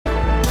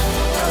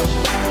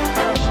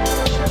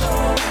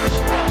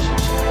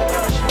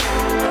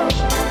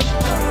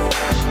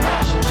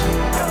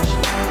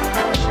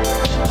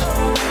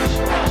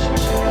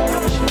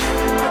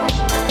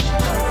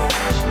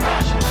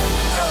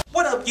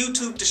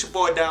it's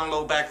your boy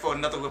Download back for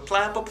another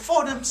reply. But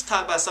before then, let's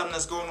talk about something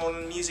that's going on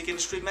in the music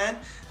industry, man.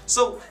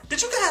 So,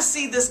 did you guys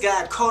see this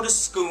guy,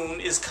 Curtis Schoon,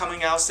 is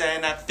coming out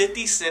saying that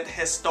 50 Cent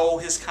has stole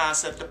his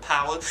concept of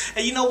power?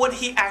 And you know what?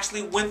 He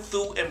actually went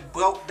through and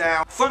broke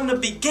down from the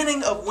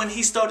beginning of when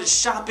he started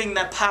shopping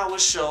that power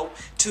show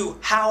to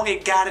how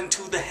it got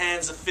into the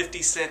hands of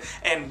 50 Cent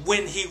and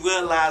when he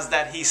realized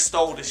that he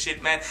stole the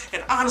shit, man.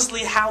 And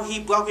honestly, how he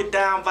broke it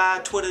down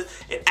via Twitter,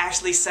 it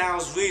actually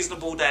sounds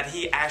reasonable that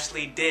he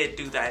actually did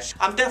do that.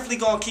 I'm definitely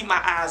gonna keep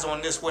my eyes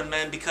on this one,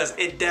 man, because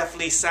it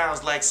definitely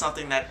sounds like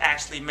something that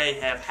actually may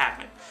have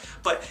happened.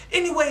 But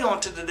anyway, on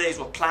to today's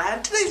reply.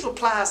 And today's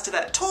reply is to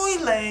that Tory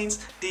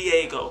Lanez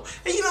Diego.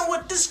 And you know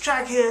what? This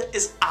track here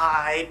is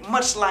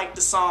much like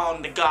the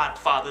song The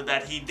Godfather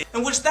that he did.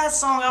 In which that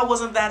song I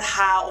wasn't that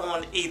high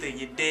on either,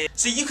 you did.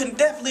 So you can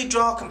definitely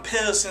draw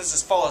comparisons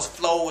as far as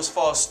flow, as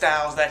far as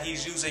styles that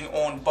he's using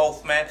on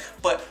both, man.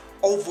 But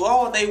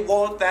overall, they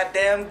weren't that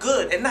damn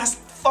good. And that's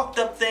fucked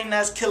up thing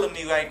that's killing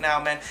me right now,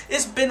 man.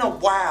 It's been a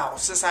while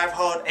since I've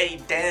heard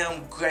a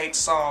damn great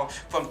song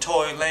from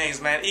Tory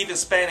Lanez, man, even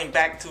spanning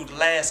back to the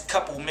last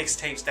couple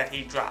mixtapes that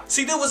he dropped.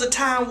 See, there was a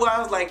time where I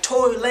was like,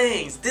 Tory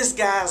Lanez, this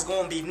guy's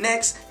gonna be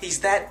next.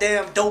 He's that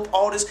damn dope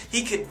artist.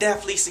 He could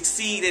definitely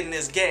succeed in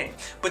this game.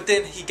 But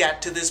then he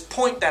got to this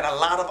point that a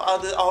lot of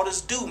other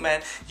artists do,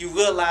 man. You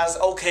realize,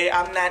 okay,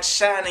 I'm not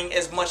shining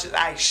as much as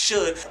I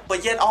should,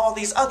 but yet all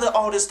these other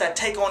artists that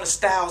take on the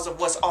styles of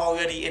what's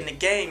already in the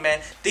game, man,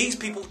 these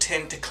people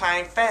tend to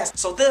climb fast.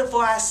 So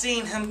therefore I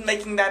seen him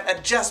making that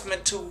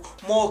adjustment to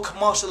more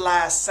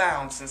commercialized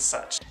sounds and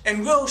such.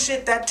 And real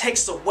shit, that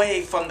takes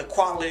away from the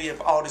quality of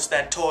artist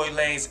that Tory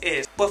Lanez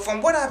is. But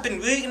from what I've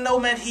been reading though,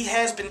 man, he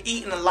has been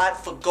eating a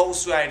lot for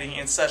ghostwriting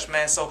and such,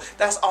 man. So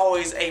that's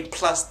always a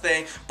plus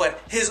thing.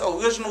 But his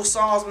original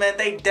songs, man,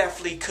 they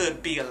definitely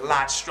could be a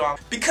lot stronger.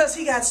 Because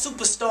he got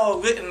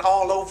superstar written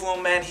all over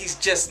him, man, he's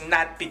just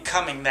not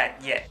becoming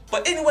that yet.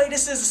 But anyway,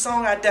 this is a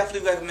song I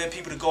definitely recommend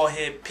people to go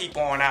ahead peep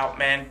on out,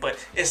 man, but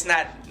it's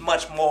not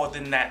much more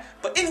than that.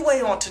 But anyway,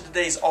 on to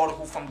today's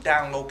article from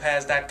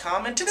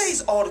downloadpass.com, and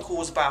today's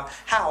article is about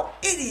how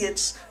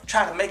idiots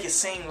try to make it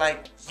seem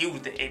like you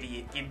the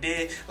idiot, you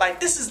did?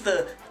 Like, this is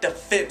the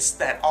defense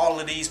that all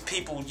of these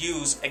people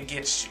use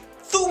against you.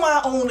 Through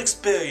my own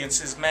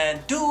experiences,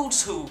 man,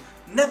 dudes who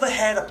never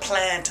had a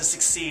plan to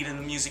succeed in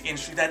the music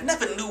industry, that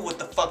never knew what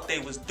the fuck they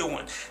was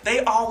doing. They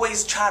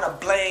always try to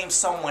blame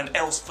someone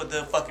else for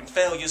their fucking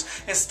failures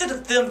instead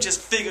of them just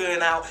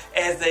figuring out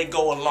as they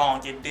go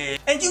along, you dig?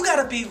 And you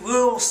gotta be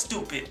real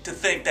stupid to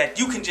think that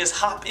you can just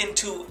hop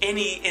into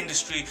any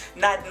industry,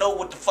 not know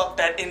what the fuck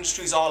that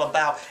industry's all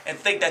about, and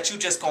think that you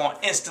just gonna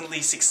instantly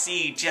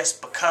succeed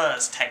just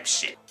because type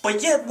shit.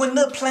 But yet, when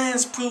their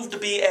plans prove to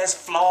be as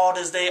flawed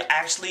as they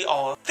actually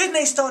are, then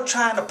they start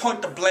trying to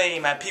point the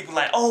blame at people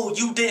like, oh,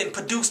 you didn't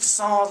produce the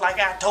songs like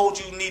I told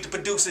you need to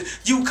produce it,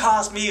 you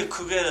cost me a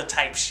career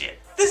type shit.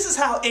 This is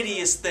how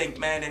idiots think,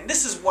 man, and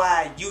this is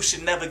why you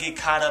should never get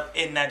caught up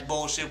in that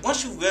bullshit.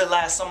 Once you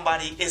realize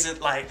somebody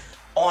isn't like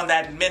on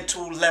that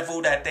mental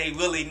level that they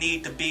really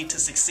need to be to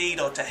succeed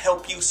or to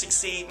help you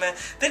succeed, man,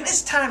 then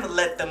it's time to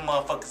let them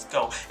motherfuckers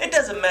go. It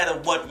doesn't matter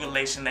what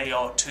relation they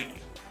are to you.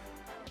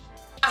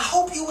 I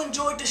hope you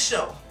enjoyed the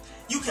show.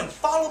 You can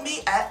follow me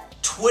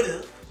at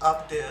Twitter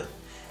up there,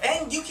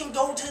 and you can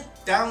go to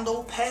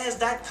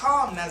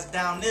downloadpass.com, that's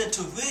down there,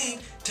 to read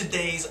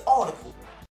today's article.